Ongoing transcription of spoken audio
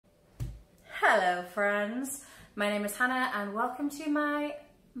Hello friends, my name is Hannah and welcome to my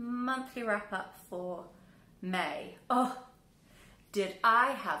monthly wrap up for May. Oh, did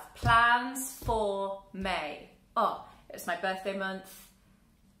I have plans for May? Oh, it's my birthday month,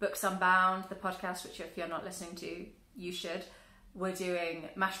 Books Unbound, the podcast, which if you're not listening to, you should. We're doing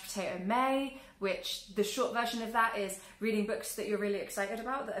Mashed Potato May, which the short version of that is reading books that you're really excited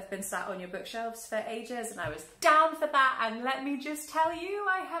about that have been sat on your bookshelves for ages, and I was down for that, and let me just tell you,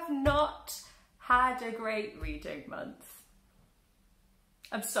 I have not had a great reading month.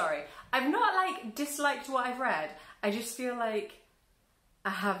 I'm sorry. I've not disliked what I've read, I just feel like I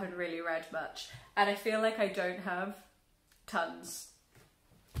haven't really read much, and I feel like I don't have tons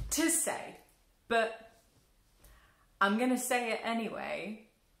to say, but I'm gonna say it anyway.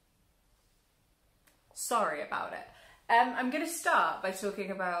 Sorry about it. I'm gonna start by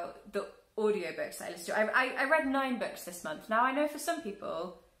talking about the audiobooks I listened to. I read 9 books this month. Now I know for some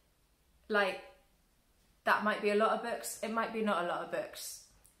people, that might be a lot of books, it might be not a lot of books.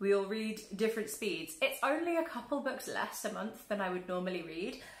 We all read different speeds. It's only a couple books less a month than I would normally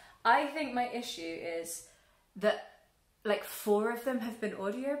read. I think my issue is that 4 of them have been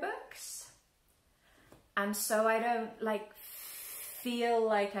audiobooks. And so I don't feel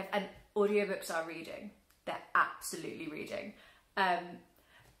like and audiobooks are reading. They're absolutely reading.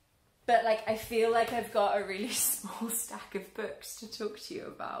 But I feel like I've got a really small stack of books to talk to you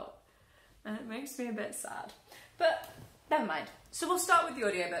about. And it makes me a bit sad. But never mind. So we'll start with the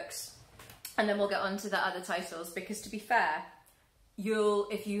audiobooks and then we'll get on to the other titles, because to be fair,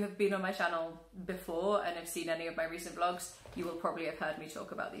 if you have been on my channel before and have seen any of my recent vlogs, you will probably have heard me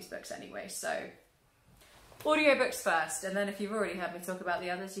talk about these books anyway. So audiobooks first, and then if you've already heard me talk about the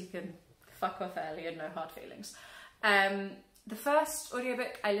others, you can fuck off early and no hard feelings. The first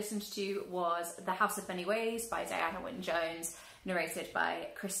audiobook I listened to was The House of Many Ways by Diana Wynne Jones, narrated by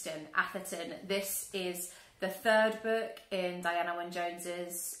Kristen Atherton. This is the 3rd book in Diana Wynne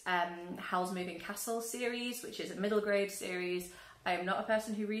Jones's Howl's Moving Castle series, which is a middle grade series. I am not a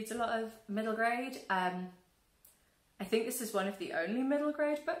person who reads a lot of middle grade. I think this is one of the only middle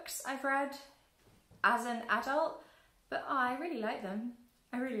grade books I've read as an adult, but I really like them.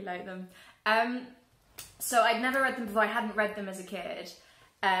 I really like them. So I'd never read them before, I hadn't read them as a kid.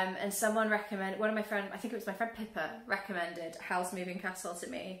 And someone recommended, one of my friends, I think it was my friend Pippa, recommended Howl's Moving Castle to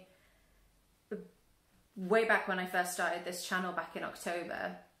me way back when I first started this channel back in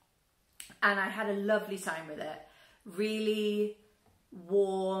October. And I had a lovely time with it. Really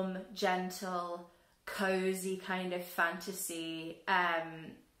warm, gentle, cozy kind of fantasy. I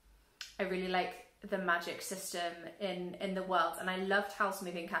really like the magic system in the world, and I loved Howl's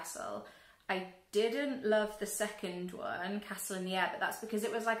Moving Castle. I didn't love the second one, Castle in the Air, but that's because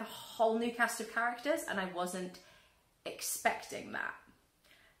it was a whole new cast of characters and I wasn't expecting that.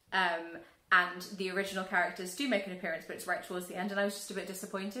 And the original characters do make an appearance, but it's right towards the end, and I was just a bit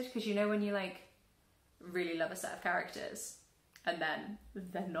disappointed, because you know when you really love a set of characters and then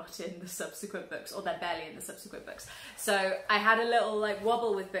they're not in the subsequent books, or they're barely in the subsequent books. So I had a little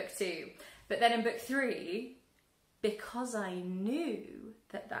wobble with book 2. But then in book 3, because I knew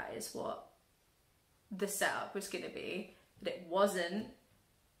that that is what the setup was going to be, that it wasn't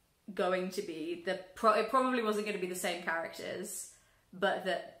going to be, it probably wasn't going to be the same characters, but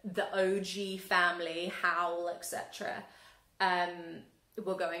that the OG family, Howl, etc.,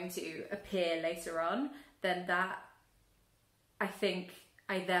 were going to appear later on, then that, I think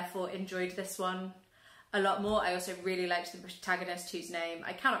I therefore enjoyed this one a lot more. I also really liked the protagonist, whose name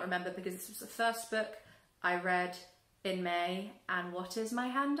I cannot remember, because this was the first book I read in May. And what is my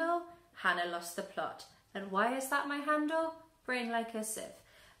handle? Hannah Lost the Plot. And why is that my handle? Brain like a sieve.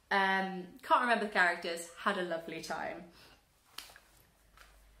 Can't remember the characters, had a lovely time.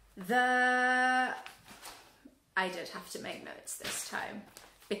 I did have to make notes this time,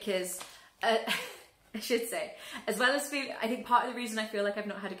 because I should say, as well as I think part of the reason I feel like I've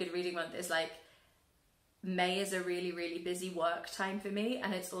not had a good reading month is May is a really, really busy work time for me,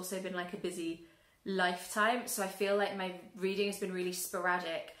 and it's also been a busy lifetime. So I feel like my reading has been really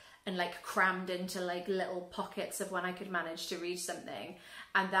sporadic and crammed into little pockets of when I could manage to read something.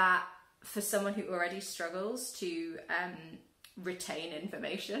 And that, for someone who already struggles to retain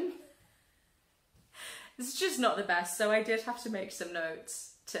information, it's just not the best. So I did have to make some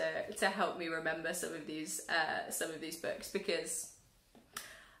notes to help me remember some of these books, because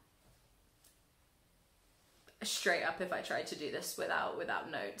straight up, if I tried to do this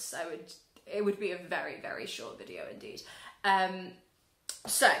without notes, it would be a very, very short video indeed.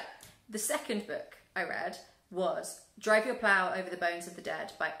 So the second book I read was Drive Your Plow Over the Bones of the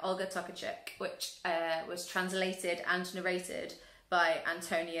Dead by Olga Tokarczuk, which was translated and narrated by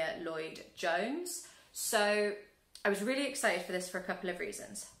Antonia Lloyd-Jones. So I was really excited for this for a couple of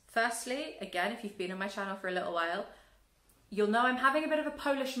reasons. Firstly, again, if you've been on my channel for a little while, you'll know I'm having a bit of a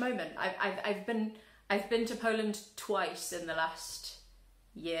Polish moment. I've been to Poland twice in the last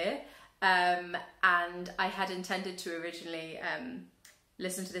year, and I had intended to originally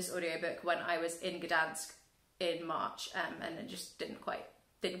listen to this audiobook when I was in Gdansk in March, and it just didn't quite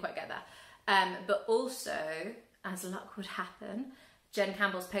get there. But also, as luck would happen, Jen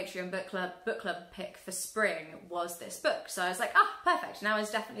Campbell's Patreon book club pick for spring was this book. So I was like, perfect, now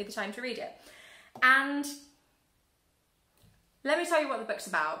is definitely the time to read it. And let me tell you what the book's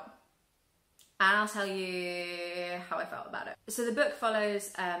about, and I'll tell you how I felt about it. So the book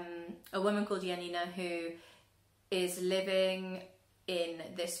follows a woman called Janina who is living in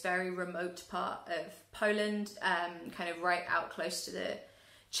this very remote part of Poland, kind of right out close to the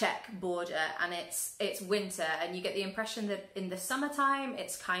Czech border, and it's winter, and you get the impression that in the summertime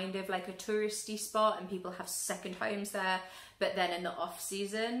it's kind of like a touristy spot and people have second homes there, but then in the off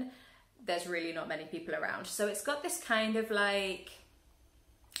season there's really not many people around. So it's got this kind of like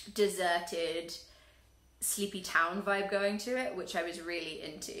deserted, sleepy town vibe going to it, which I was really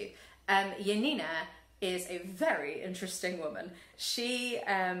into. Janina is a very interesting woman. She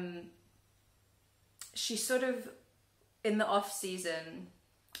sort of, in the off season,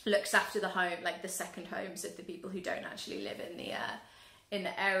 looks after the home, like the second homes of the people who don't actually live in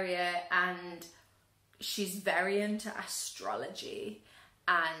the area, and she's very into astrology,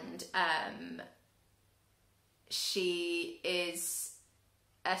 and she is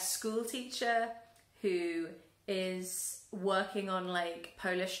a school teacher who is working on like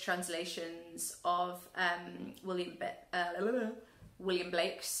Polish translations of William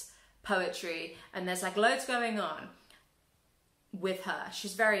Blake's poetry, and there's like loads going on with her.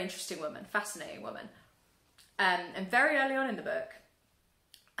 She's a very interesting woman, fascinating woman. And very early on in the book,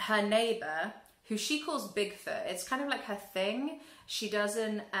 her neighbour, who she calls Bigfoot, it's kind of like her thing. She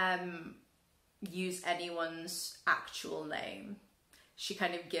doesn't use anyone's actual name. She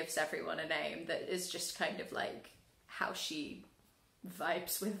kind of gives everyone a name that is just kind of like how she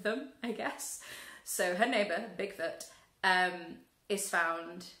vibes with them, I guess. So her neighbour, Bigfoot, is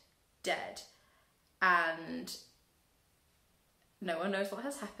found dead, and no one knows what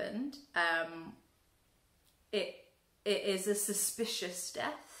has happened. It is a suspicious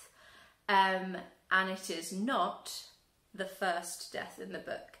death, and it is not the first death in the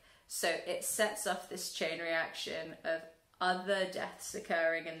book. So it sets off this chain reaction of other deaths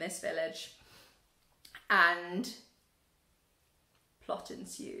occurring in this village, and plot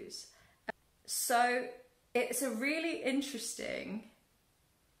ensues. So it's a really interesting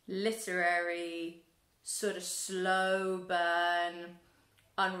literary, sort of slow burn,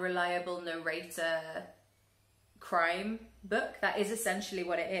 unreliable narrator crime book. That is essentially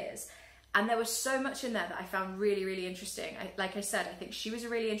what it is. And there was so much in there that I found really, really interesting. Like I said, I think she was a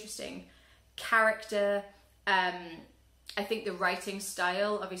really interesting character. I think the writing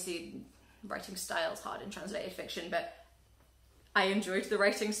style, obviously writing style is hard in translated fiction, but I enjoyed the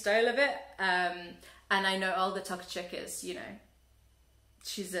writing style of it. And I know Olga Tokarczuk is, you know,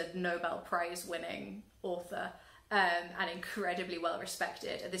 she's a Nobel Prize winning author, and incredibly well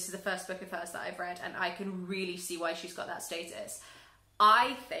respected. This is the first book of hers that I've read, and I can really see why she's got that status.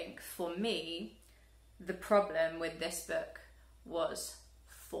 I think for me, the problem with this book was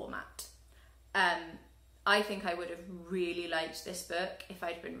format. I think I would have really liked this book if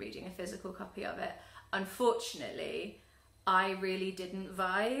I'd been reading a physical copy of it. Unfortunately, I really didn't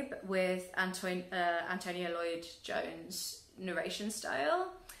vibe with Antonia Lloyd-Jones' narration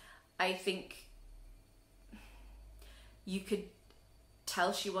style. I think you could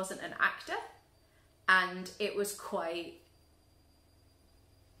tell she wasn't an actor, and it was quite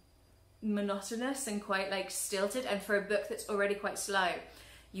monotonous and quite like stilted, and for a book that's already quite slow,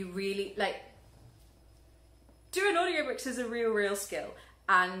 you really like doing audiobooks is a real skill,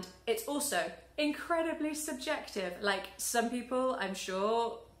 and it's also incredibly subjective. Like, some people I'm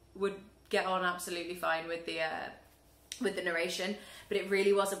sure would get on absolutely fine with the narration, but it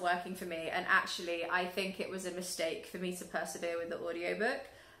really wasn't working for me. And actually I think it was a mistake for me to persevere with the audiobook.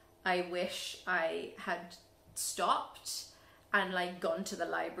 I wish I had stopped and like gone to the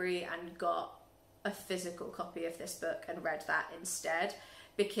library and got a physical copy of this book and read that instead,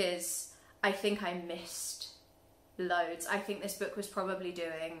 because I think I missed loads. I think this book was probably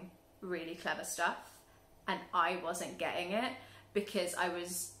doing really clever stuff and I wasn't getting it because I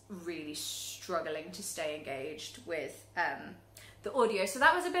was really struggling to stay engaged with the audio. So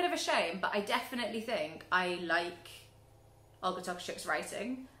that was a bit of a shame, but I definitely think I like Olga Tokarczuk's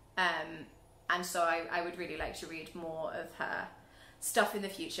writing, and so I would really like to read more of her stuff in the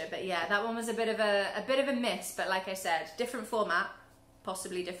future. But yeah, that one was a bit of a miss, but like I said, different format,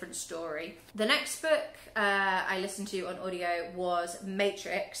 possibly different story. The next book I listened to on audio was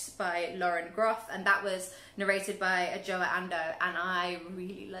Matrix by Lauren Groff, and that was narrated by Ajoa Ando, and I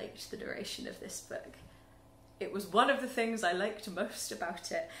really liked the narration of this book. It was one of the things I liked most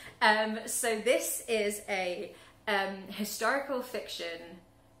about it. So this is a historical fiction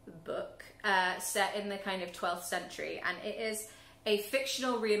book set in the kind of 12th century, and it is a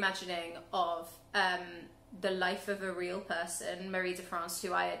fictional reimagining of the life of a real person, Marie de France,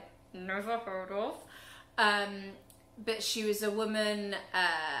 who I had never heard of. But she was a woman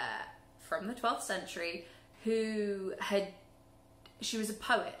from the 12th century who she was a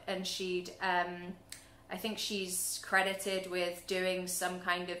poet, and she'd, I think she's credited with doing some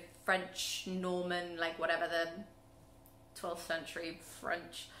kind of French Norman, like whatever the 12th century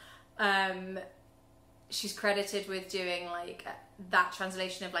French, she's credited with doing like that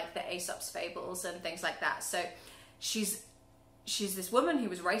translation of like the Aesop's fables and things like that. So she's this woman who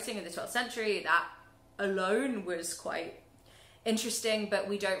was writing in the 12th century. That alone was quite interesting, but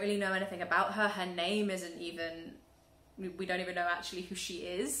we don't really know anything about her. Her name isn't even, we don't even know actually who she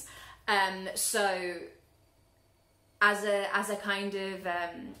is. So as a kind of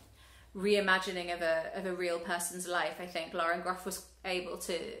reimagining of a real person's life, I think Lauren Groff was able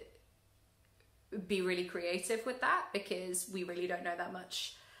to be really creative with that, because we really don't know that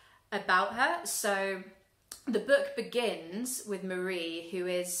much about her. So the book begins with Marie, who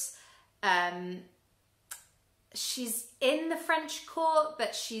is she's in the French court,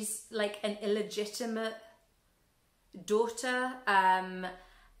 but she's like an illegitimate daughter,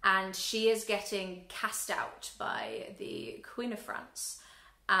 and she is getting cast out by the Queen of France,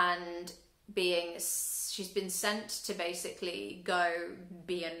 and she's been sent to basically go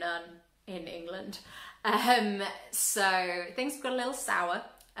be a nun in England. So things got a little sour.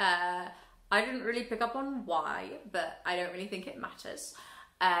 I didn't really pick up on why, but I don't really think it matters.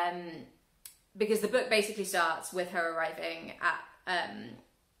 Because the book basically starts with her arriving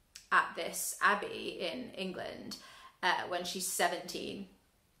at this abbey in England when she's 17.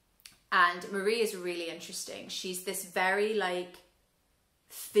 And Marie is really interesting. She's this very like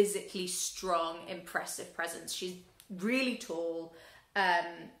physically strong, impressive presence. She's really tall,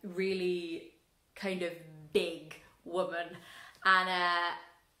 really kind of big woman, and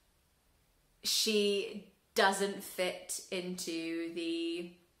she doesn't fit into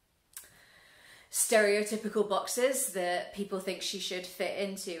the stereotypical boxes that people think she should fit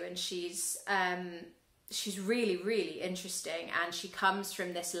into, and she's really, really interesting, and she comes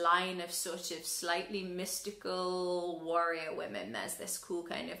from this line of sort of slightly mystical warrior women. There's this cool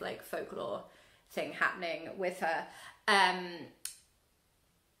kind of like folklore thing happening with her.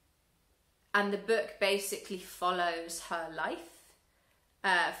 And the book basically follows her life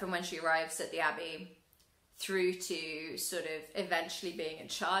from when she arrives at the Abbey through to sort of eventually being in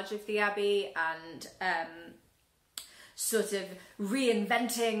charge of the Abbey, and sort of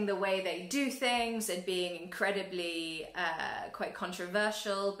reinventing the way they do things, and being incredibly quite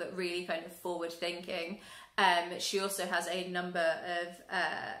controversial, but really kind of forward thinking. She also has a number of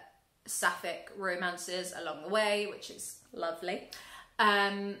sapphic romances along the way, which is lovely.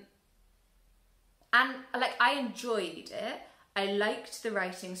 And like, I enjoyed it. I liked the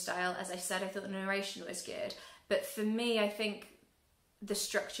writing style. As I said, I thought the narration was good. But for me, I think the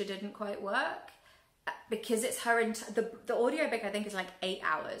structure didn't quite work, because it's her, the audiobook I think is like 8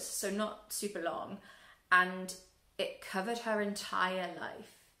 hours, so not super long. And it covered her entire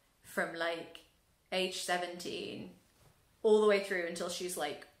life from like age 17 all the way through until she's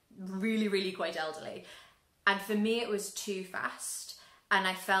like really, really quite elderly. And for me, it was too fast. And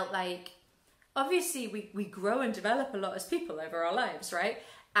I felt like, obviously we grow and develop a lot as people over our lives, right?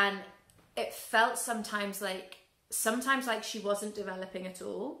 And it felt sometimes like she wasn't developing at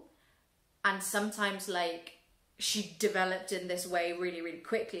all, and sometimes like she developed in this way really, really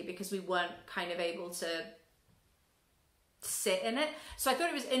quickly, because we weren't kind of able to sit in it. So I thought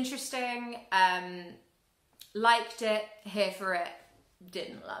it was interesting, liked it, here for it,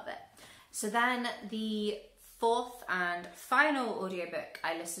 didn't love it. So then the fourth and final audiobook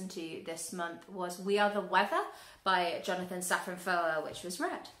I listened to this month was We Are the Weather by Jonathan Safran Foer, which was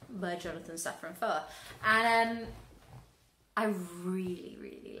read by Jonathan Safran Foer. And I really,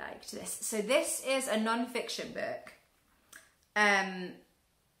 really liked this. So this is a non-fiction book. And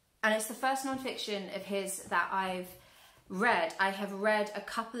it's the first non-fiction of his that I've read. I have read a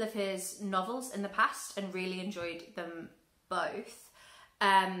couple of his novels in the past and really enjoyed them both.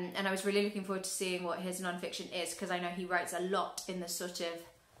 And I was really looking forward to seeing what his non-fiction is, because I know he writes a lot in the sort of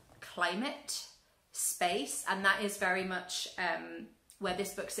climate space, and that is very much where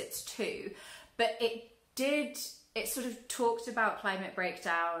this book sits too. But it sort of talked about climate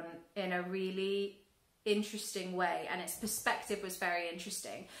breakdown in a really interesting way, and its perspective was very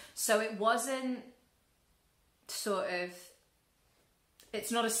interesting. So it wasn't sort of,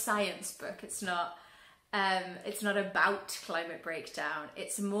 it's not a science book, it's not about climate breakdown,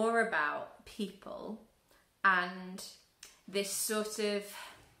 it's more about people and this sort of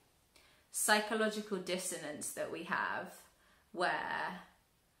psychological dissonance that we have, where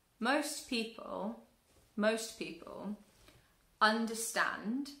most people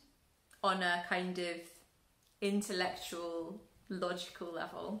understand on a kind of intellectual, logical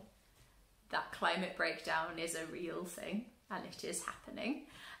level that climate breakdown is a real thing and it is happening.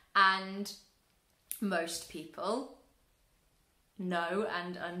 And most people know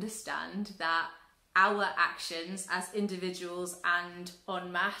and understand that our actions as individuals and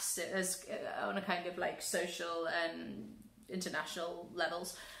en masse, as on a kind of like social and international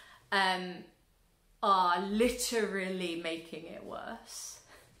levels, are literally making it worse.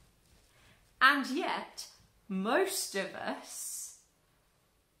 And yet, most of us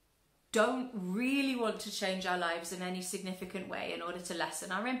don't really want to change our lives in any significant way in order to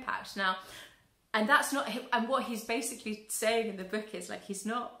lessen our impact. Now, and that's not, and what he's basically saying in the book is like, he's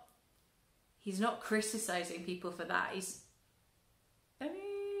not criticizing people for that. He's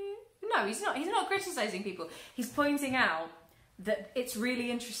not criticizing people. He's pointing out that it's really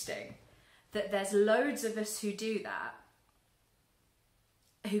interesting that there's loads of us who do that,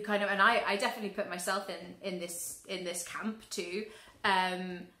 who kind of, and I definitely put myself in this camp too.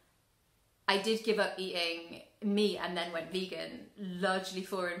 I did give up eating meat and then went vegan, largely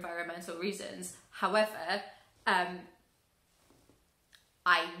for environmental reasons. However, I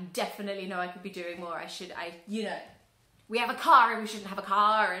definitely know I could be doing more. We have a car and we shouldn't have a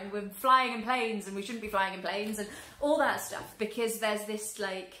car, and we're flying in planes and we shouldn't be flying in planes, and all that stuff, because there's this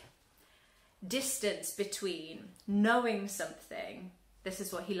like distance between knowing something. This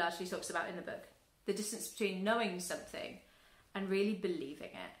is what he largely talks about in the book. The distance between knowing something and really believing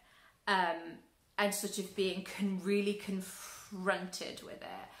it, and sort of being really confronted with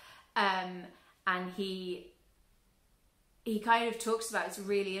it. And he kind of talks about, it's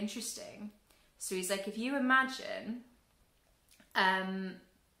really interesting. So he's like, if you imagine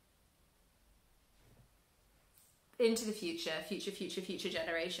into the future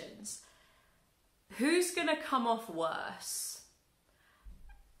generations, who's gonna come off worse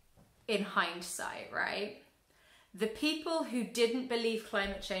in hindsight, right? The people who didn't believe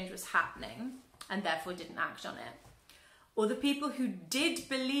climate change was happening and therefore didn't act on it, or the people who did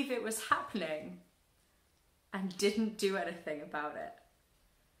believe it was happening and didn't do anything about it.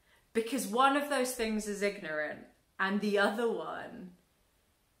 Because one of those things is ignorant and the other one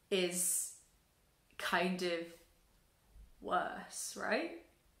is kind of worse, right?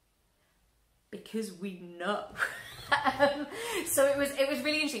 Because we know. So it was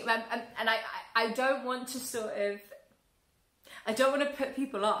really interesting, and I don't want to I don't want to put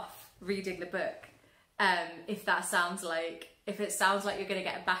people off reading the book if it sounds like you're going to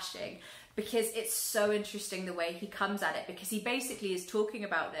get a bashing, because it's so interesting the way he comes at it, because he basically is talking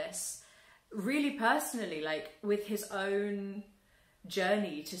about this really personally, like with his own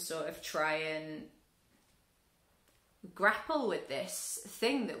journey to sort of try and grapple with this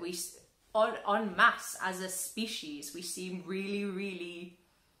thing that we en masse as a species we seem really, really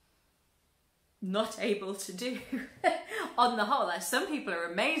not able to do. On the whole, like, some people are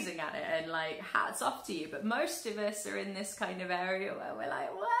amazing at it and like hats off to you, but most of us are in this kind of area where we're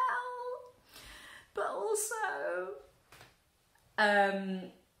like, well, but also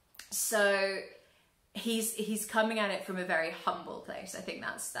so he's coming at it from a very humble place. I think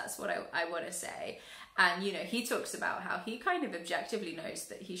that's what I want to say. And, you know, he talks about how he kind of objectively knows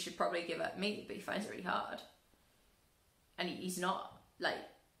that he should probably give up meat, but he finds it really hard. And he's not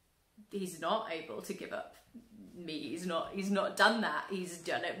able to give up meat. He's not done that. He's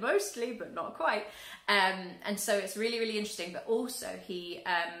done it mostly, but not quite. And so it's really, really interesting. But also he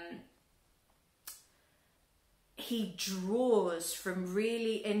draws from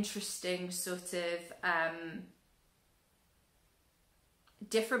really interesting sort of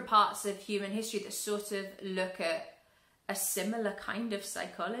different parts of human history that sort of look at a similar kind of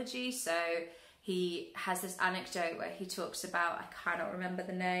psychology. So he has this anecdote where he talks about, I cannot remember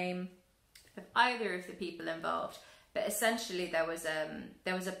the name of either of the people involved, but essentially there was a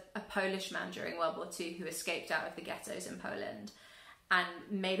Polish man during World War II who escaped out of the ghettos in Poland and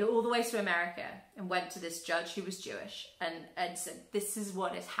made it all the way to America and went to this judge who was Jewish and said, this is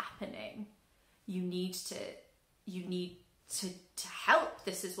what is happening. You need to help.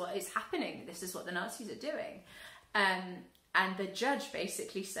 This is what is happening. This is what the Nazis are doing. And the judge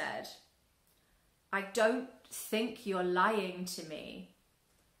basically said, I don't think you're lying to me,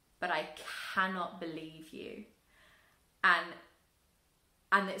 but I cannot believe you.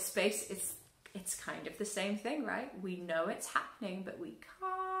 And it's kind of the same thing, right? We know it's happening, but we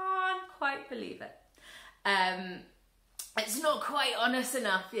can't quite believe it. It's not quite honest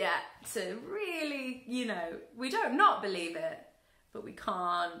enough yet to really, you know, we don't not believe it, but we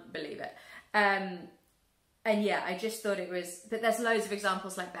can't believe it. And yeah, I just thought it was, but there's loads of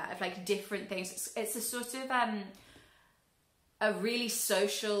examples like that of like different things. It's a sort of a really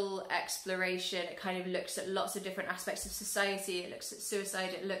social exploration. It kind of looks at lots of different aspects of society. It looks at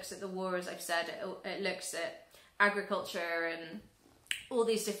suicide. It looks at the war, as I've said. It looks at agriculture and all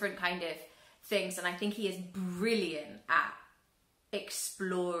these different kind of things. And I think he is brilliant at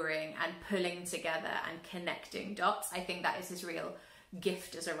exploring and pulling together and connecting dots. I think that is his real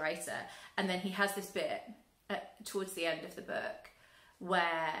gift as a writer. And then he has this bit towards the end of the book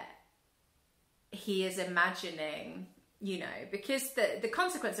where he is imagining, you know, because the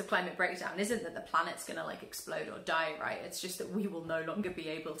consequence of climate breakdown isn't that the planet's gonna like explode or die, right? It's just that we will no longer be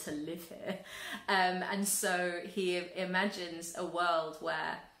able to live here. And so he imagines a world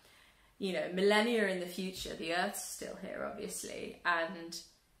where, you know, millennia in the future, the Earth's still here, obviously, and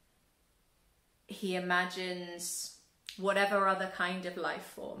he imagines whatever other kind of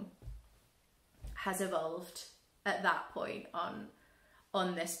life form has evolved at that point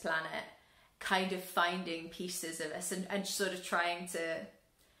on this planet, kind of finding pieces of us and sort of trying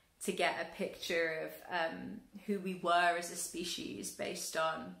to get a picture of who we were as a species based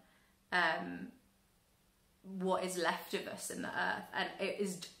on what is left of us in the earth. And it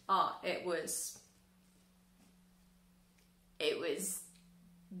was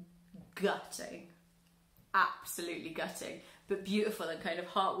gutting, absolutely gutting, but beautiful and kind of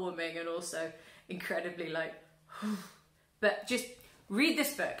heartwarming, and also incredibly like, but just read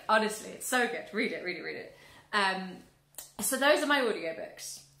this book, honestly, it's so good. Read it. So those are my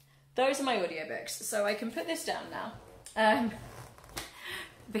audiobooks. So I can put this down now,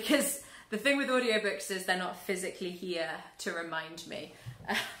 because the thing with audiobooks is they're not physically here to remind me.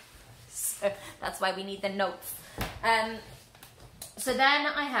 So that's why we need the notes. So then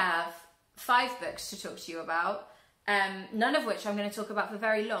I have 5 books to talk to you about. None of which I'm going to talk about for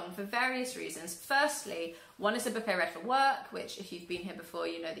very long, for various reasons. Firstly, one is a book I read for work, which if you've been here before,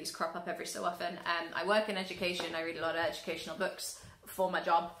 you know these crop up every so often. I work in education, I read a lot of educational books for my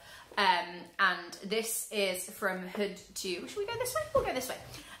job. And this is From Hood to... Should we go this way? We'll go this way.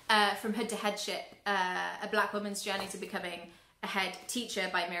 From Hood to Headship, A Black Woman's Journey to Becoming a Head Teacher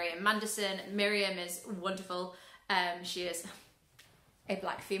by Miriam Manderson. Miriam is wonderful. She is a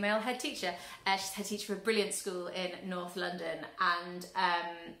black female head teacher. She's head teacher for a brilliant school in North London, and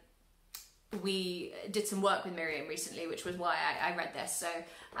we did some work with Miriam recently, which was why I read this. So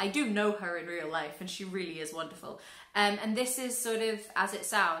I do know her in real life, and she really is wonderful. And this is sort of, as it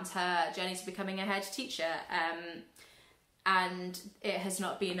sounds, her journey to becoming a head teacher. And it has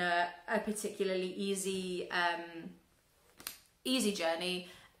not been a particularly easy journey.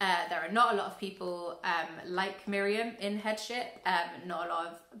 There are not a lot of people like Miriam in Headship, not a lot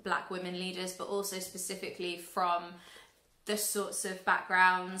of black women leaders, but also specifically from the sorts of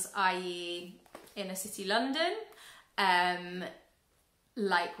backgrounds, i.e. inner city London,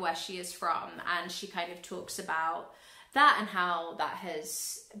 like where she is from. And she kind of talks about that and how that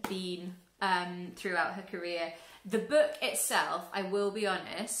has been throughout her career. The book itself, I will be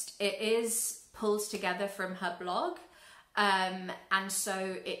honest, it is pulled together from her blog. And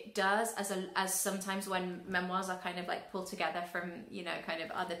so it does, as sometimes when memoirs are kind of like pulled together from, you know, kind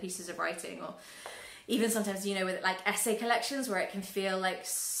of other pieces of writing, or even sometimes, you know, with like essay collections where it can feel like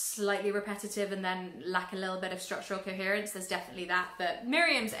slightly repetitive and then lack a little bit of structural coherence. There's definitely that, but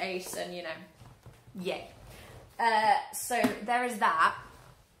Miriam's ace, and you know, yay. So there is that.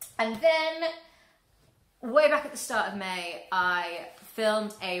 And then way back at the start of May, I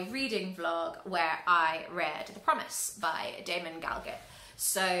filmed a reading vlog where I read The Promise by Damon Galgut.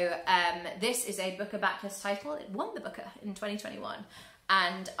 So this is a Booker backlist title. It won the Booker in 2021.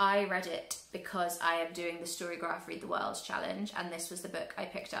 And I read it because I am doing the Storygraph Read the World challenge, and this was the book I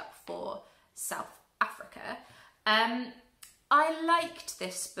picked up for South Africa. I liked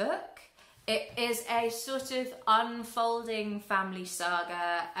this book. It is a sort of unfolding family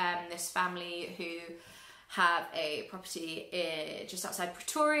saga. This family who have a property just outside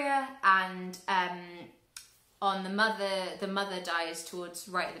Pretoria, and on the mother dies towards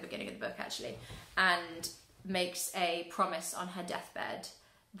right at the beginning of the book actually, and makes a promise on her deathbed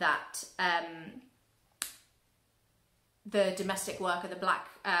that the domestic worker, the black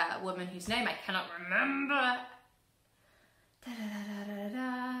woman whose name I cannot remember,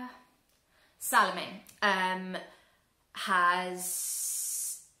 Salome,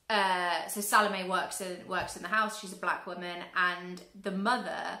 so Salome works in the house. She's a black woman, and the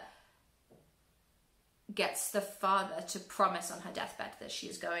mother gets the father to promise on her deathbed that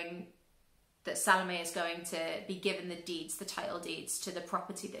Salome is going to be given the title deeds to the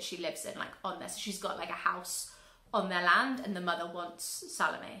property that she lives in, like on this. She's got like a house on their land, and the mother wants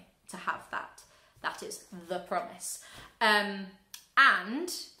Salome to have that. That is the promise. And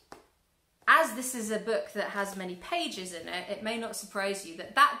as this is a book that has many pages in it, it may not surprise you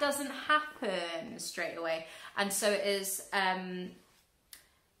that that doesn't happen straight away. And so it is,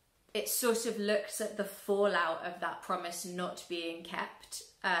 it sort of looks at the fallout of that promise not being kept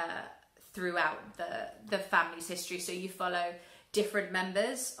throughout the family's history. So you follow different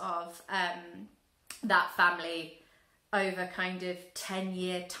members of that family over kind of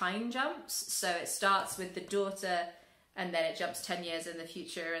 10-year time jumps. So it starts with the daughter, and then it jumps 10 years in the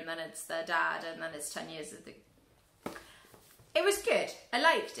future, and then it's their dad, and then it's 10 years of the... It was good. I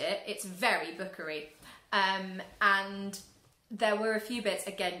liked it. It's very bookery. And there were a few bits,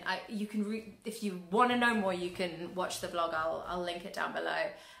 again, you can read, if you want to know more, you can watch the vlog. I'll link it down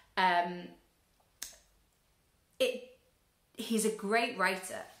below. He's a great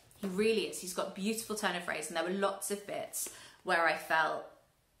writer. He really is. He's got beautiful turn of phrase, and there were lots of bits where I felt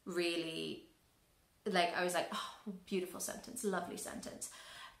really... like I was like, oh, beautiful sentence, lovely sentence.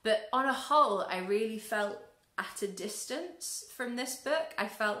 But on a whole, I really felt at a distance from this book. I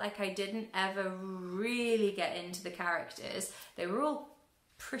felt like I didn't ever really get into the characters. They were all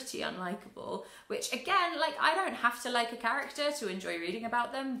pretty unlikable, which again, like, I don't have to like a character to enjoy reading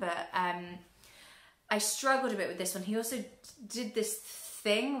about them, but I struggled a bit with this one. He also did this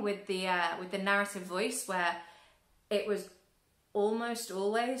thing with the narrative voice where it was almost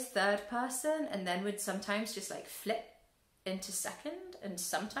always third person, and then would sometimes just like flip into second, and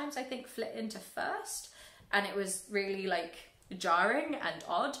sometimes I think flip into first, and it was really like jarring and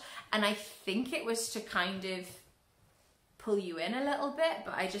odd, and I think it was to kind of pull you in a little bit,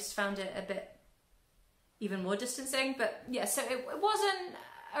 but I just found it a bit even more distancing. But yeah, so it wasn't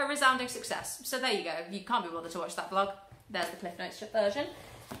a resounding success. So there you go. You can't be bothered to watch that vlog. There's the Cliff Notes version.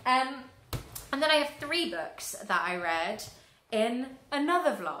 And then I have 3 books that I read in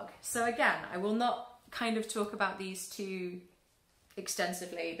another vlog. So again, I will not kind of talk about these too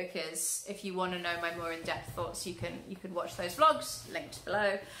extensively, because if you want to know my more in-depth thoughts, you can watch those vlogs linked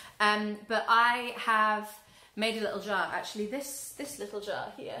below. But I have made a little jar, actually this little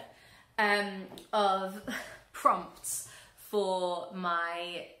jar here, of prompts for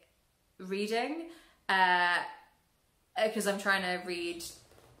my reading, because I'm trying to read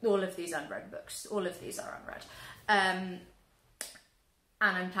all of these unread books. All of these are unread.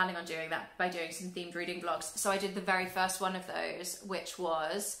 And I'm planning on doing that by doing some themed reading vlogs. So I did the very first one of those, which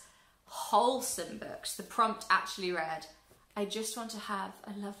was wholesome books. The prompt actually read, I just want to have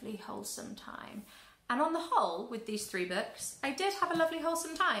a lovely wholesome time. And on the whole, with these 3 books, I did have a lovely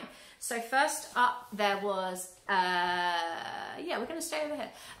wholesome time. So first up, there was, yeah, we're gonna stay over here.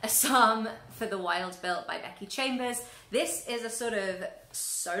 A Psalm for the Wild Built by Becky Chambers. This is a sort of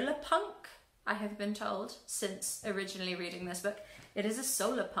solar punk, I have been told, since originally reading this book. It is a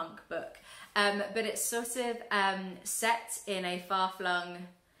solar punk book, but it's sort of set in a far-flung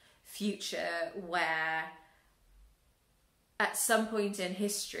future where at some point in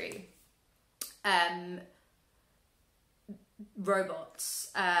history,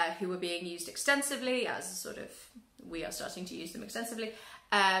 robots who were being used extensively, as sort of we are starting to use them extensively,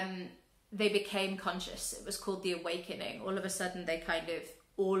 they became conscious. It was called the Awakening. All of a sudden, they kind of,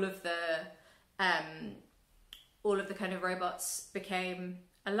 all of the kind of robots became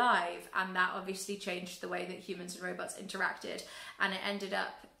alive, and that obviously changed the way that humans and robots interacted. And it ended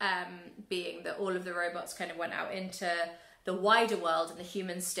up being that all of the robots kind of went out into the wider world, and the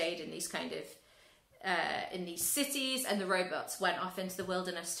humans stayed in these kind of in these cities, and the robots went off into the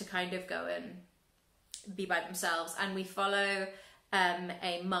wilderness to kind of go and be by themselves. And we follow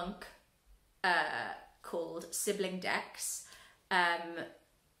a monk called Sibling Dex,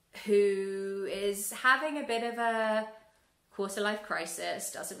 who is having a bit of a quarter-life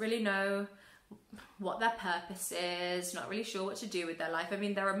crisis, doesn't really know what their purpose is, not really sure what to do with their life. I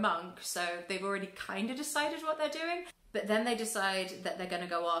mean, they're a monk, so they've already kind of decided what they're doing, but then they decide that they're going to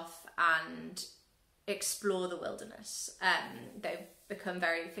go off and explore the wilderness. They've become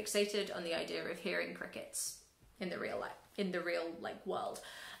very fixated on the idea of hearing crickets in the real world.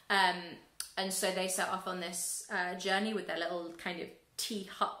 And so they set off on this journey with their little kind of tea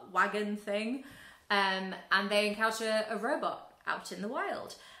hut wagon thing, and they encounter a robot out in the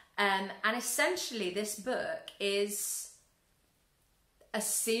wild. And essentially this book is a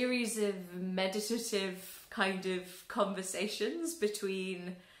series of meditative kind of conversations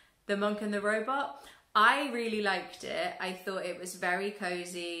between the monk and the robot. I really liked it. I thought it was very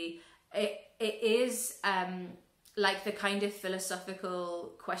cozy. It is like the kind of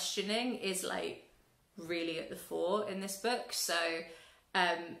philosophical questioning is like really at the fore in this book. So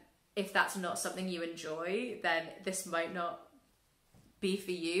if that's not something you enjoy, then this might not be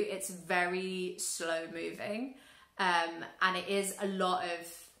for you. It's very slow moving, and it is a lot of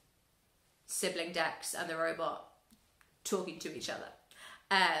sibling Dex and the robot talking to each other,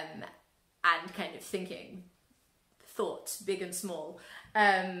 and kind of thinking thoughts, big and small,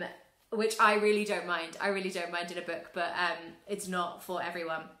 which I really don't mind. I really don't mind in a book, but it's not for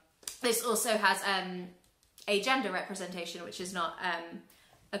everyone. This also has a gender representation, which is not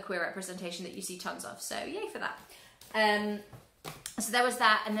a queer representation that you see tons of. So yay for that. So there was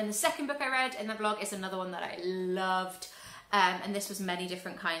that. And then the second book I read in the blog is another one that I loved. And this was Many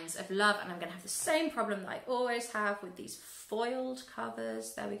Different Kinds of Love. And I'm going to have the same problem that I always have with these foiled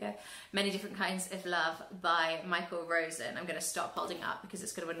covers. There we go. Many Different Kinds of Love by Michael Rosen. I'm going to stop holding it up because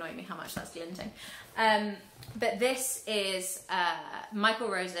it's going to annoy me how much that's glinting. But this is, Michael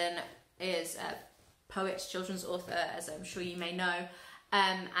Rosen is a poet, children's author, as I'm sure you may know.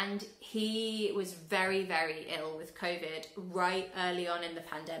 And he was very, very ill with COVID right early on in the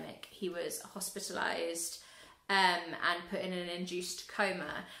pandemic. He was hospitalized and put in an induced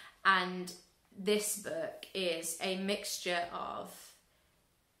coma. And this book is a mixture of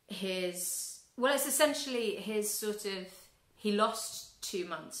his, well, it's essentially his sort of, he lost 2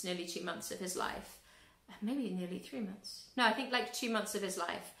 months, nearly 2 months of his life. Maybe nearly 3 months. No, I think like 2 months of his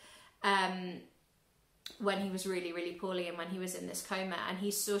life. When he was really, really poorly and when he was in this coma, and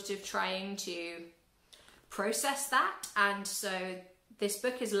he's sort of trying to process that. And so this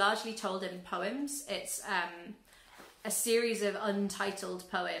book is largely told in poems. It's a series of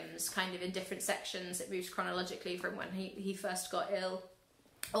untitled poems, kind of in different sections. It moves chronologically from when he first got ill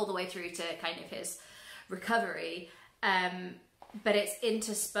all the way through to kind of his recovery. But it's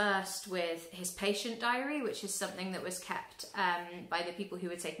interspersed with his patient diary, which is something that was kept by the people who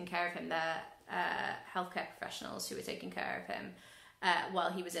were taking care of him, the healthcare professionals who were taking care of him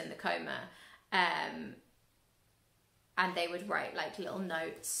while he was in the coma. And they would write like little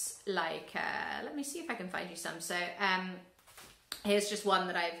notes, like, let me see if I can find you some. So here's just one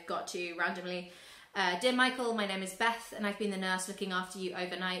that I've got to randomly. Dear Michael, my name is Beth and I've been the nurse looking after you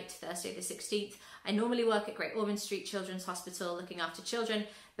overnight, Thursday the 16th. I normally work at Great Ormond Street Children's Hospital looking after children,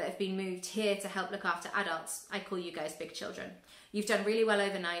 but have been moved here to help look after adults. I call you guys big children. You've done really well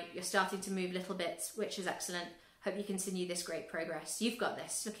overnight. You're starting to move little bits, which is excellent. Hope you continue this great progress. You've got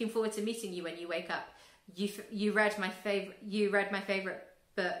this. Looking forward to meeting you when you wake up. You read my favorite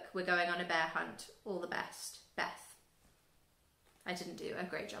book. We're going on a bear hunt. All the best, Beth. I didn't do a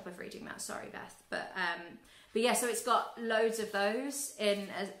great job of reading that. Sorry, Beth. But yeah. So it's got loads of those in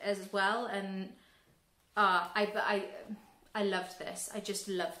as well, and I loved this. I just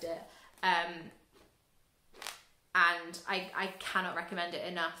loved it. And I cannot recommend it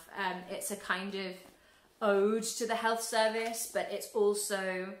enough. It's a kind of ode to the health service, but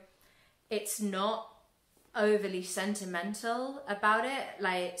it's not overly sentimental about it.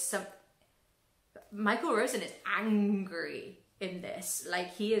 Like Michael Rosen is angry in this.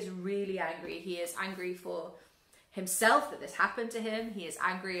 Like, he is really angry. He is angry for himself that this happened to him. He is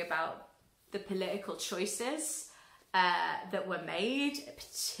angry about the political choices that were made,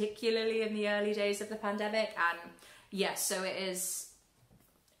 particularly in the early days of the pandemic. And yes, so it is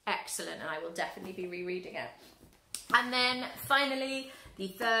excellent, and I will definitely be rereading it. And then finally, the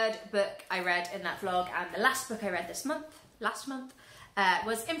third book I read in that vlog, and the last book I read last month,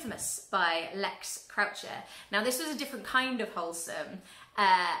 was Infamous by Lex Croucher. Now, this was a different kind of wholesome,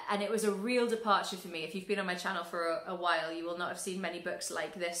 and it was a real departure for me. If you've been on my channel for a while, you will not have seen many books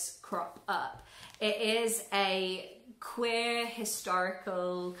like this crop up. It is a queer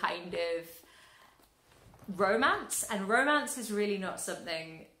historical kind of romance, and romance is really not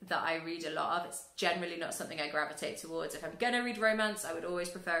something that I read a lot of. It's generally not something I gravitate towards. If I'm gonna read romance, I would always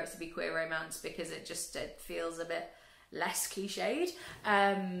prefer it to be queer romance because it feels a bit less cliched.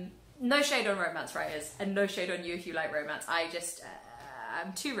 No shade on romance writers, and no shade on you if you like romance.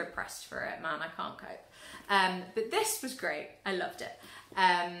 I'm too repressed for it, man. I can't cope. But this was great. I loved it.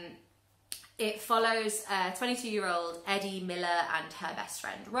 It follows 22-year-old Eddie Miller and her best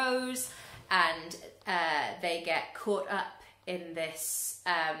friend Rose, and they get caught up in this.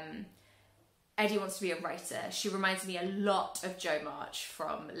 Eddie wants to be a writer. She reminds me a lot of Jo March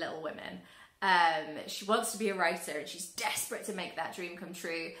from Little Women. She wants to be a writer and she's desperate to make that dream come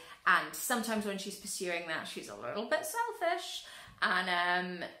true. And sometimes when she's pursuing that, she's a little bit selfish,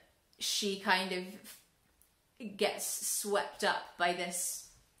 and she kind of gets swept up by this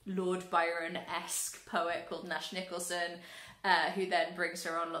Lord Byron-esque poet called Nash Nicholson, who then brings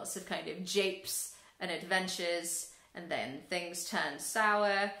her on lots of kind of japes and adventures, and then things turn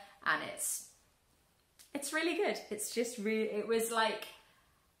sour, and it's really good. It's just really, it was like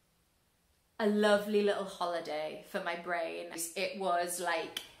a lovely little holiday for my brain. It was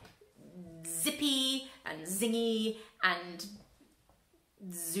like zippy and zingy and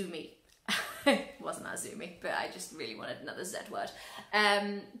zoomy. It wasn't that zoomy, but I just really wanted another Z word.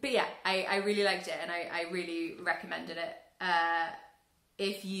 But yeah, I really liked it, and I really recommended it.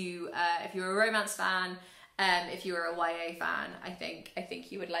 If you're a romance fan, if you're a YA fan, I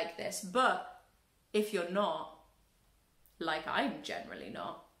think you would like this. But if you're not, like I'm generally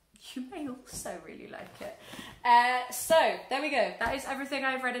not, you may also really like it. So there we go. That is everything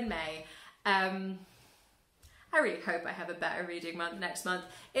I've read in May. I really hope I have a better reading month next month.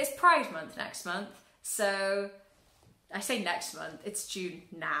 It's Pride month next month, so I say next month, it's June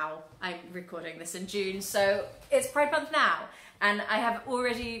now. I'm recording this in June, so it's Pride month now. And I have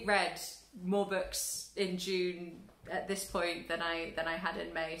already read more books in June at this point than I had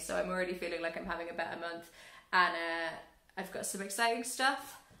in May, so I'm already feeling like I'm having a better month. And I've got some exciting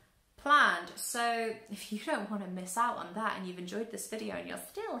stuff planned. So if you don't want to miss out on that and you've enjoyed this video and you're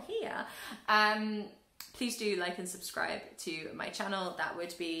still here, please do like and subscribe to my channel. That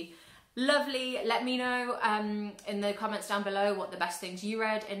would be lovely. Let me know in the comments down below what the best things you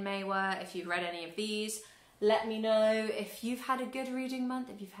read in May were, if you've read any of these. Let me know if you've had a good reading month,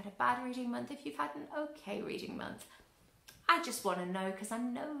 if you've had a bad reading month, if you've had an okay reading month. I just want to know because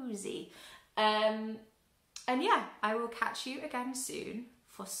I'm nosy. And yeah, I will catch you again soon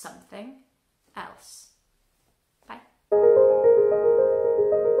for something else. Bye.